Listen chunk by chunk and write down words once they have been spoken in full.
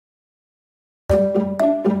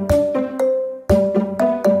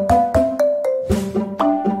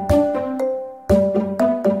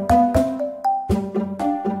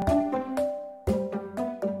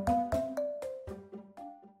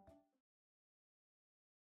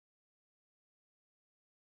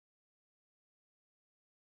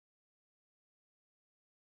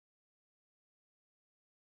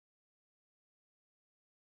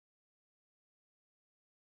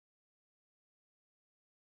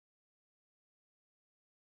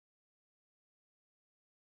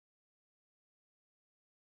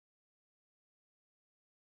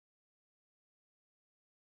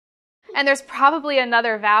And there's probably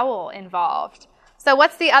another vowel involved. So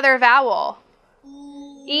what's the other vowel?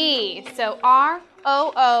 E. So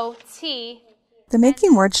R-O-O-T. The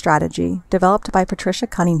Making Words strategy, developed by Patricia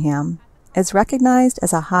Cunningham, is recognized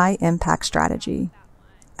as a high-impact strategy,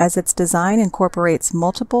 as its design incorporates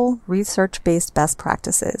multiple research-based best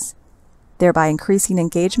practices, thereby increasing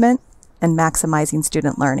engagement and maximizing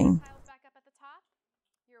student learning.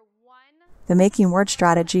 The Making Words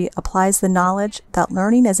strategy applies the knowledge that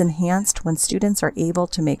learning is enhanced when students are able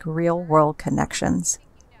to make real-world connections.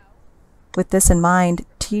 With this in mind,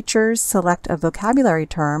 teachers select a vocabulary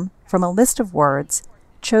term from a list of words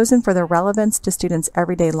chosen for their relevance to students'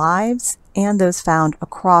 everyday lives and those found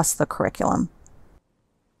across the curriculum.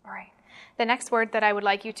 All right. The next word that I would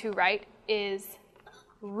like you to write is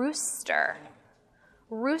rooster.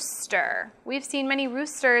 Rooster. We've seen many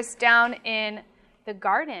roosters down in the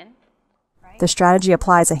garden. Right? The strategy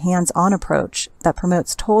applies a hands-on approach that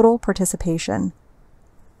promotes total participation.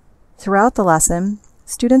 Throughout the lesson,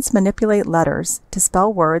 students manipulate letters to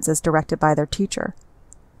spell words as directed by their teacher.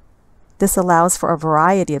 This allows for a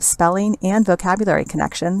variety of spelling and vocabulary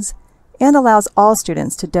connections and allows all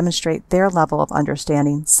students to demonstrate their level of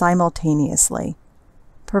understanding simultaneously,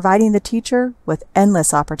 providing the teacher with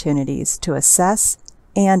endless opportunities to assess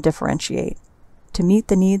and differentiate to meet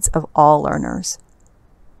the needs of all learners.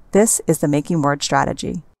 This is the Making Words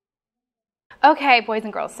strategy. Okay, boys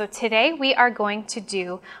and girls, so today we are going to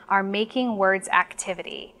do our Making Words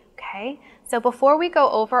activity, okay? So before we go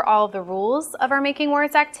over all the rules of our Making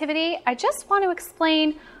Words activity, I just want to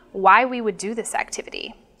explain why we would do this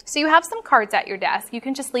activity. So you have some cards at your desk. You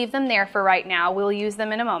can just leave them there for right now. We'll use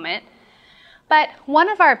them in a moment. But one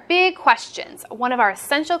of our big questions, one of our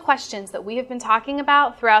essential questions that we have been talking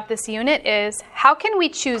about throughout this unit is, how can we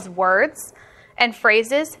choose words and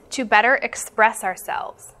phrases to better express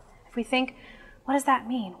ourselves? If we think, what does that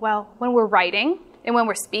mean? Well, when we're writing and when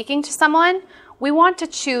we're speaking to someone, we want to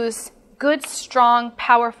choose good, strong,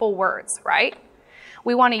 powerful words, right?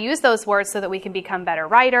 We want to use those words so that we can become better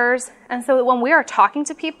writers, and so that when we are talking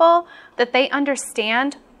to people, that they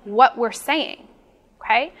understand what we're saying,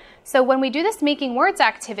 okay? So when we do this Making Words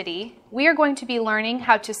activity, we are going to be learning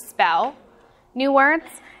how to spell new words,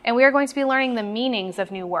 and we are going to be learning the meanings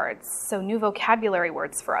of new words, so new vocabulary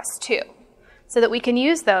words for us too, so that we can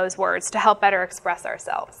use those words to help better express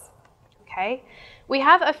ourselves, okay? We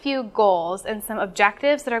have a few goals and some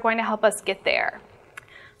objectives that are going to help us get there.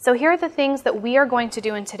 So here are the things that we are going to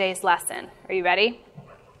do in today's lesson. Are you ready?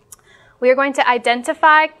 We are going to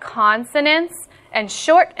identify consonants and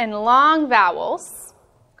short and long vowels.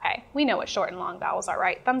 Okay, we know what short and long vowels are,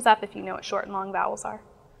 right? Thumbs up if you know what short and long vowels are.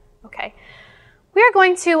 Okay. We are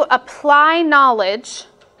going to apply knowledge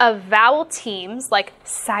of vowel teams like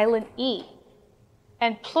silent E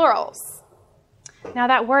and plurals. Now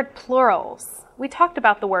that word plurals, we talked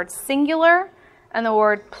about the word singular and the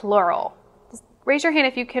word plural. Just raise your hand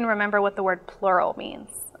if you can remember what the word plural means.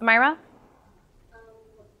 Amira?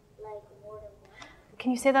 Like more than one.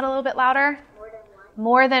 Can you say that a little bit louder? More than one.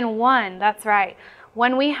 More than one, that's right.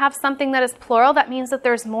 When we have something that is plural, that means that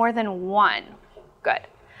there's more than one. Good.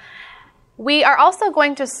 We are also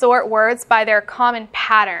going to sort words by their common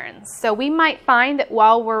patterns. So we might find that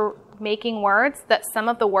while we're making words, that some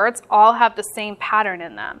of the words all have the same pattern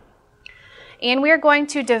in them. And we are going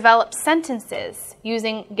to develop sentences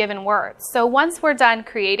using given words. So once we're done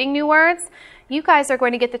creating new words, you guys are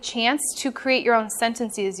going to get the chance to create your own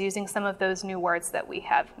sentences using some of those new words that we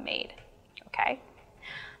have made. Okay?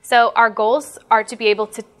 So our goals are to be able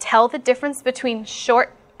to tell the difference between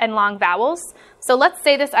short and long vowels. So let's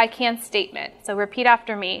say this I can statement. So repeat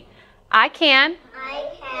after me. I can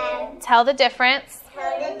tell the difference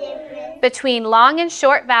between long and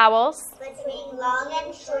short vowels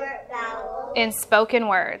in spoken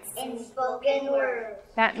words.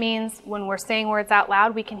 That means when we're saying words out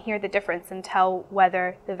loud, we can hear the difference and tell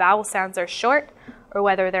whether the vowel sounds are short or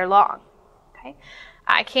whether they're long. Okay?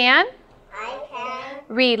 I can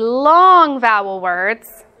read long vowel words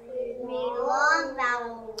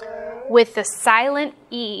with the silent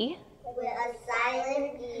E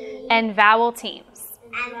and vowel teams.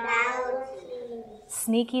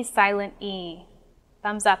 Sneaky silent E.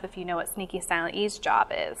 Thumbs up if you know what sneaky silent E's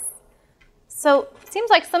job is. So it seems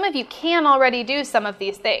like some of you can already do some of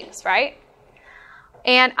these things, right?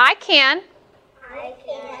 And I can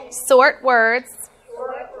sort words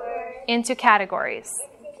into categories.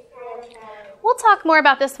 We'll talk more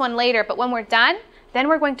about this one later, but when we're done, then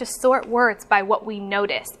we're going to sort words by what we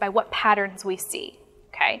notice, by what patterns we see,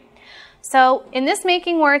 okay? So in this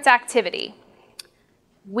Making Words activity,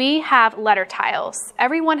 we have letter tiles.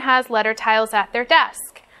 Everyone has letter tiles at their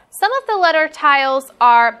desk. Some of the letter tiles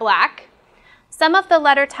are black. Some of the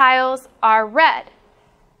letter tiles are red.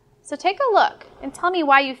 So take a look and tell me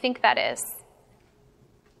why you think that is.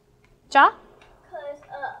 Ja? Because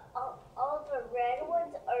all the red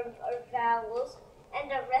ones are vowels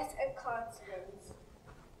and the rest are consonants.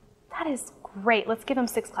 That is great. Let's give them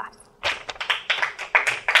 6 claps.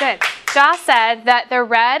 Good. Ja said that the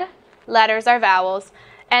red letters are vowels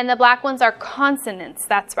and the black ones are consonants.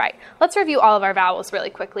 That's right. Let's review all of our vowels really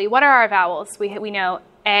quickly. What are our vowels? We know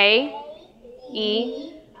A,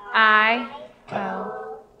 E, I,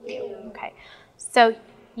 O, U. Okay. So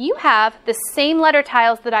you have the same letter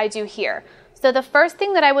tiles that I do here. So the first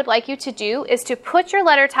thing that I would like you to do is to put your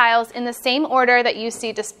letter tiles in the same order that you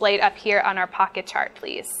see displayed up here on our pocket chart,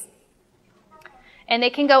 please. And they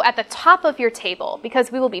can go at the top of your table because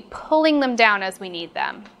we will be pulling them down as we need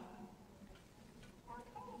them.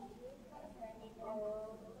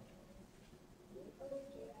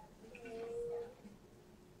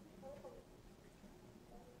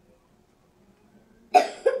 Good.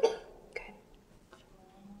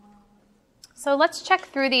 So let's check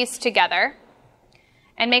through these together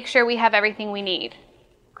and make sure we have everything we need.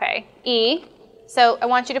 Okay, E. So I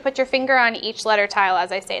want you to put your finger on each letter tile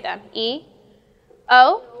as I say them. E.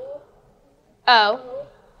 O, O,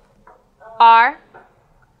 R,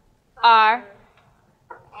 R,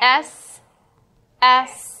 S,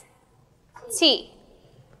 S, T.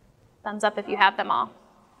 Thumbs up if you have them all.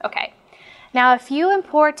 Okay. Now a few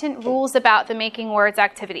important rules about the Making Words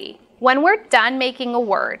activity. When we're done making a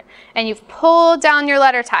word and you've pulled down your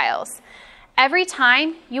letter tiles, every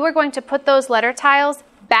time you are going to put those letter tiles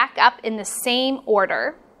back up in the same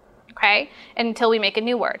order, okay, until we make a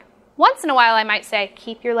new word. Once in a while, I might say,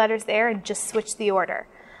 keep your letters there and just switch the order.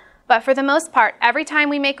 But for the most part, every time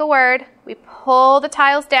we make a word, we pull the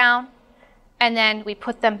tiles down and then we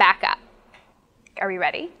put them back up. Are we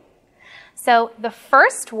ready? So the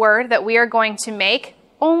first word that we are going to make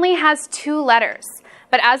only has 2 letters.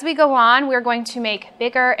 But as we go on, we're going to make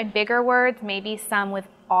bigger and bigger words, maybe some with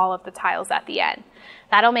all of the tiles at the end.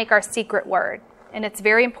 That'll make our secret word. And it's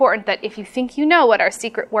very important that if you think you know what our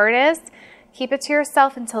secret word is, keep it to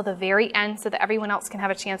yourself until the very end so that everyone else can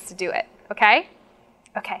have a chance to do it, okay?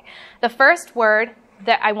 Okay, the first word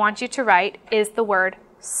that I want you to write is the word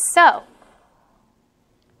so.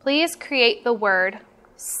 Please create the word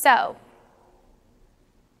so.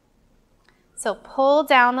 So pull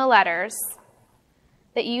down the letters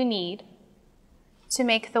that you need to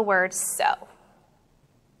make the word so.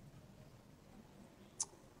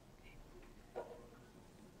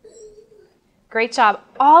 Great job.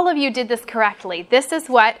 All of you did this correctly. This is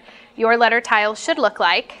what your letter tile should look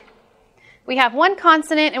like. We have 1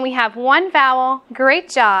 consonant and we have 1 vowel. Great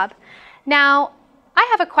job. Now, I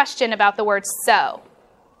have a question about the word so.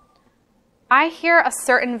 I hear a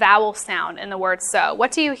certain vowel sound in the word so.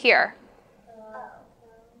 What do you hear?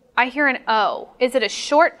 I hear an O. Is it a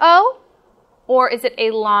short O or is it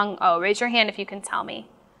a long O? Raise your hand if you can tell me.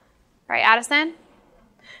 All right, Addison?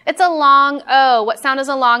 It's a long O. What sound does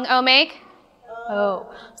a long O make?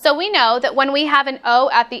 O. So we know that when we have an O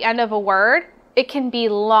at the end of a word, it can be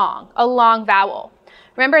long, a long vowel.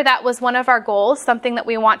 Remember, that was one of our goals, something that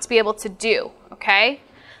we want to be able to do, okay?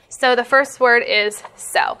 So the first word is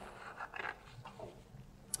so.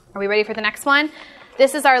 Are we ready for the next one?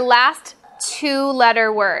 This is our last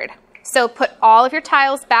 2-letter word. So put all of your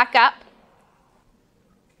tiles back up.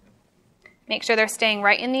 Make sure they're staying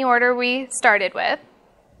right in the order we started with.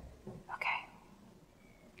 Okay,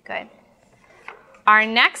 good. Our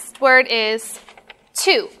next word is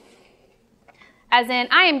to. As in,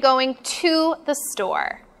 I am going to the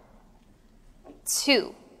store.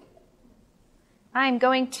 To. I'm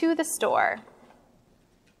going to the store.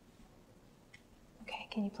 Okay,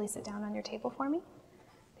 can you place it down on your table for me?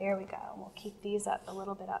 There we go. We'll keep these up a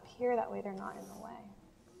little bit up here. That way they're not in the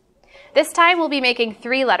way. This time we'll be making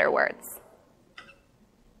 3-letter words.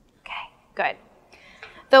 Okay, good.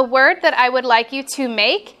 The word that I would like you to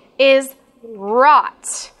make is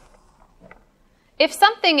rot. If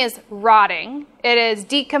something is rotting, it is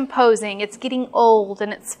decomposing, it's getting old,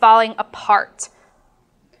 and it's falling apart.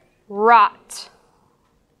 Rot.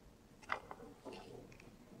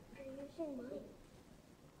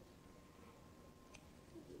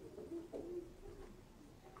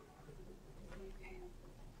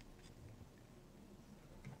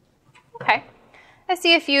 Okay. I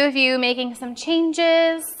see a few of you making some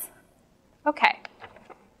changes. Okay.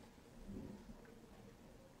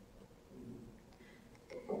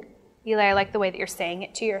 Eli, I like the way that you're saying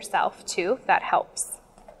it to yourself too. That helps.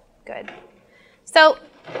 Good. So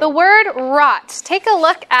the word rot, take a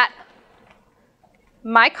look at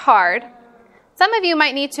my card. Some of you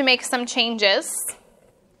might need to make some changes.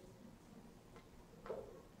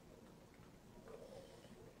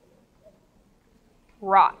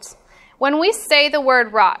 Rot. When we say the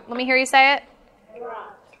word rot, let me hear you say it.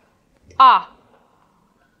 Rot. Ah.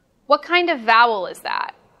 What kind of vowel is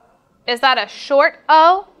that? Is that a short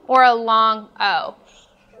O or a long O?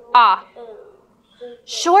 Ah.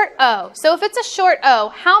 Short O. So if it's a short O,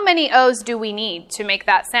 how many O's do we need to make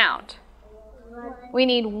that sound? We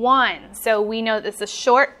need one. So we know this is a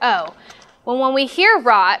short O. When we hear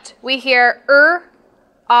rot, we hear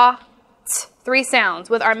ah, t, 3 sounds,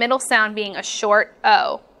 with our middle sound being a short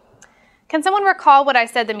O. Can someone recall what I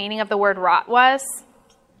said the meaning of the word rot was?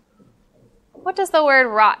 What does the word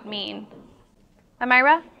rot mean?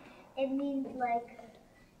 Amira? It means like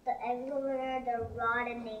the eggs over there, they're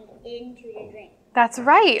rotting into the drink. That's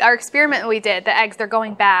right. Our experiment we did, the eggs, they're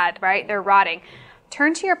going bad, right? They're rotting.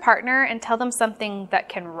 Turn to your partner and tell them something that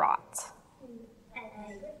can rot.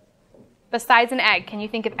 Besides an egg, can you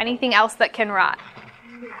think of anything else that can rot?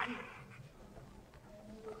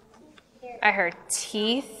 I heard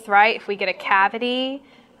teeth, right? If we get a cavity.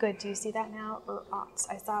 Good. Do you see that now?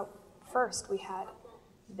 I saw first we had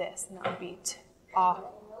this, and that would be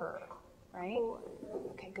right?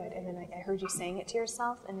 Okay, good. And then I heard you saying it to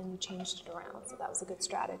yourself, and then you changed it around. So that was a good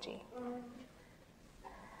strategy.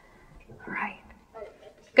 All right.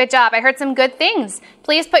 Good job. I heard some good things.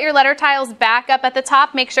 Please put your letter tiles back up at the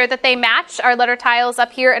top. Make sure that they match our letter tiles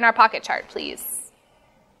up here in our pocket chart, please.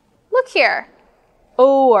 Look here.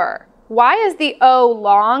 Or. Why is the O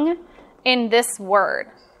long in this word?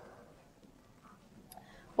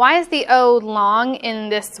 Why is the O long in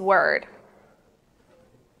this word?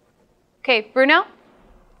 Okay, Bruno?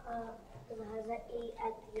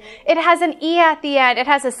 It has an E at the end. It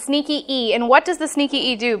has a sneaky E. And what does the sneaky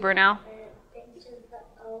E do, Bruno?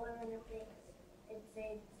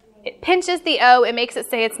 It pinches the O, it makes it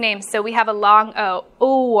say its name, so we have a long O,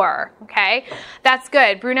 or, okay? That's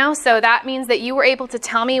good, Bruno, so that means that you were able to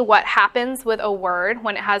tell me what happens with a word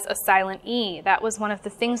when it has a silent E. That was one of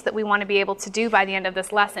the things that we want to be able to do by the end of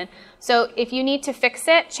this lesson. So if you need to fix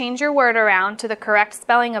it, change your word around to the correct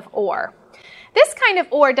spelling of or. This kind of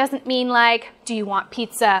or doesn't mean like, do you want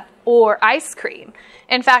pizza or ice cream?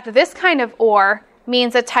 In fact, this kind of or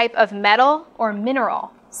means a type of metal or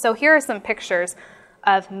mineral. So here are some pictures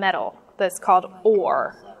of metal that's called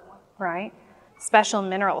ore, right? Special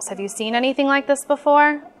minerals. Have you seen anything like this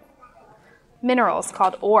before? Minerals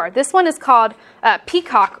called ore. This one is called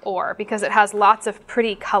peacock ore because it has lots of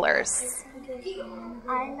pretty colors.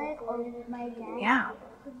 I like ore, my dad. Yeah.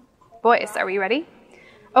 Boys, are we ready?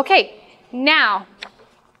 Okay, now,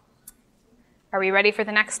 are we ready for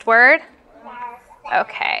the next word?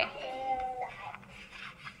 Okay.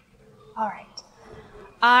 All right.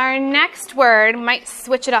 Our next word might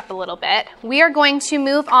switch it up a little bit. We are going to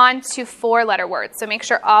move on to 4-letter words. So make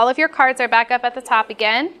sure all of your cards are back up at the top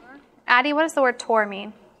again. Addie, what does the word tour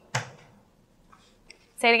mean?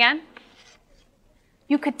 Say it again.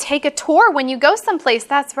 You could take a tour when you go someplace.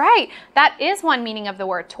 That's right. That is one meaning of the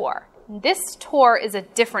word tour. This tour is a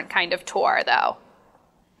different kind of tour, though.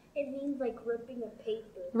 It means like ripping a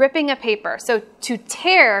paper. Ripping a paper. So to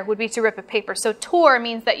tear would be to rip a paper. So tour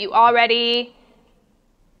means that you already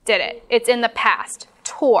did it. It's in the past.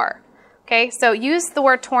 Tore. Okay, so use the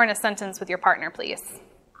word tore in a sentence with your partner, please.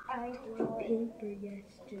 I tore paper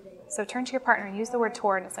yesterday. So turn to your partner and use the word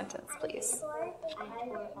tore in a sentence, please.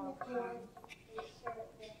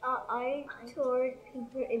 I tore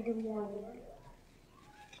paper in the morning.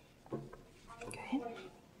 Good.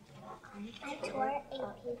 I tore a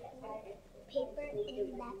paper in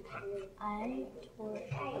the past. I tore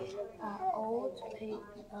an old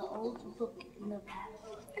book in the past.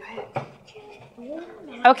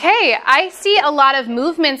 Good. Okay, I see a lot of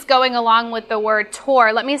movements going along with the word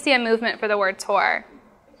tore. Let me see a movement for the word tore.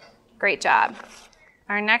 Great job.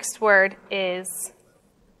 Our next word is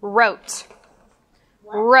wrote.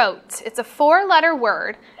 Wrote. It's a 4-letter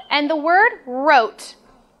word, and the word wrote,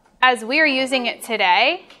 as we are using it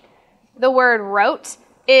today, the word wrote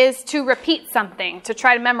is to repeat something, to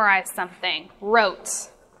try to memorize something. Wrote.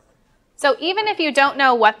 So even if you don't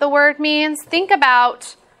know what the word means, think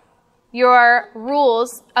about your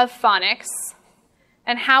rules of phonics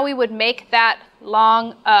and how we would make that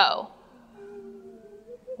long O.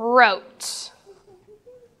 Wrote.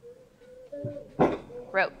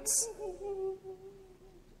 Wrote.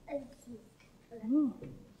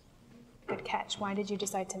 Good catch. Why did you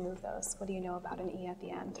decide to move those? What do you know about an E at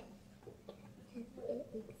the end?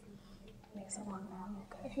 Makes a long O.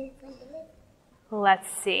 Good. Let's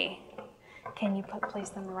see. Can you place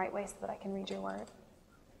them the right way so that I can read your word?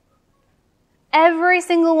 Every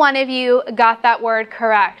single one of you got that word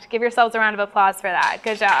correct. Give yourselves a round of applause for that.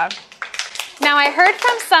 Good job. Now, I heard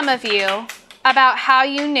from some of you about how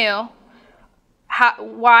you knew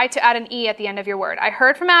why to add an E at the end of your word. I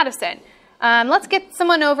heard from Addison. Let's get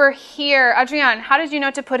someone over here. Adrienne, how did you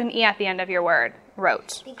know to put an E at the end of your word?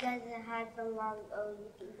 Wrote. Because it has a long O, you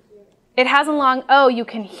can hear it. It has a long O, you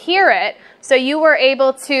can hear it. So you were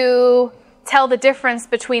able to tell the difference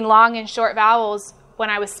between long and short vowels when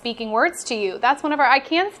I was speaking words to you. That's one of our I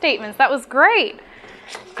can statements. That was great.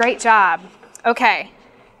 Great job. Okay.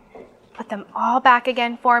 Put them all back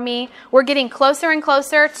again for me. We're getting closer and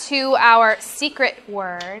closer to our secret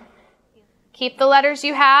word. Keep the letters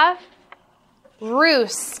you have.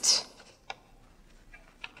 Roost.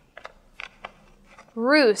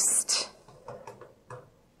 Roost.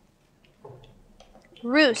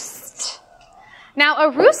 Roost. Now, a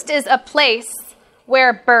roost is a place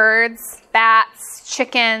where birds, bats,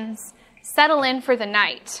 chickens settle in for the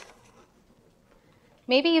night.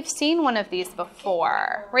 Maybe you've seen one of these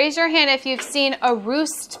before. Raise your hand if you've seen a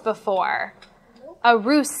roost before. A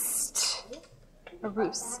roost. A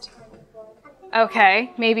roost.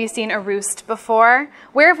 Okay, maybe you've seen a roost before.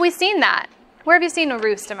 Where have we seen that? Where have you seen a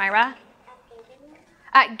roost, Amira?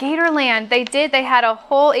 At Gatorland, they did. They had a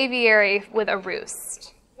whole aviary with a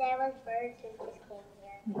roost. There was birds who just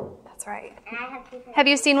came here. That's right. And I have to Have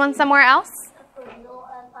you seen one somewhere else? no,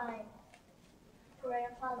 my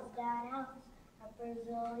grandpa's dad house, a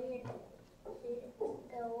Brazilian.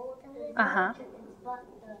 Uh-huh.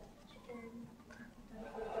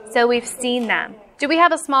 So we've seen them. Do we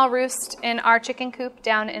have a small roost in our chicken coop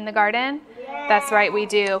down in the garden? Yeah. That's right, we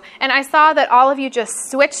do. And I saw that all of you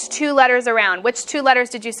just switched 2 letters around. Which 2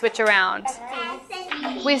 letters did you switch around?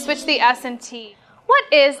 We switched the S and T.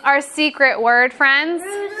 What is our secret word, friends?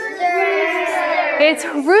 It's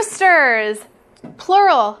roosters.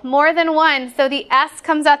 Plural, more than one. So the S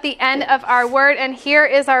comes at the end of our word, and here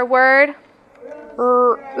is our word.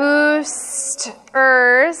 Roosters.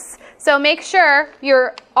 So make sure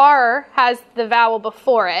your R has the vowel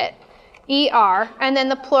before it, ER, and then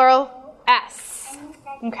the plural S.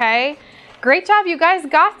 Okay? Great job, you guys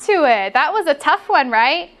got to it. That was a tough one,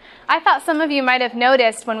 right? I thought some of you might have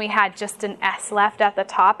noticed when we had just an S left at the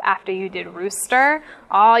top after you did rooster.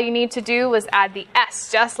 All you need to do was add the S,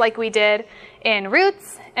 just like we did in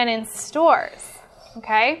roots and in stores.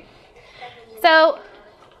 Okay? So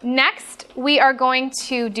next, we are going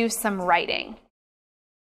to do some writing.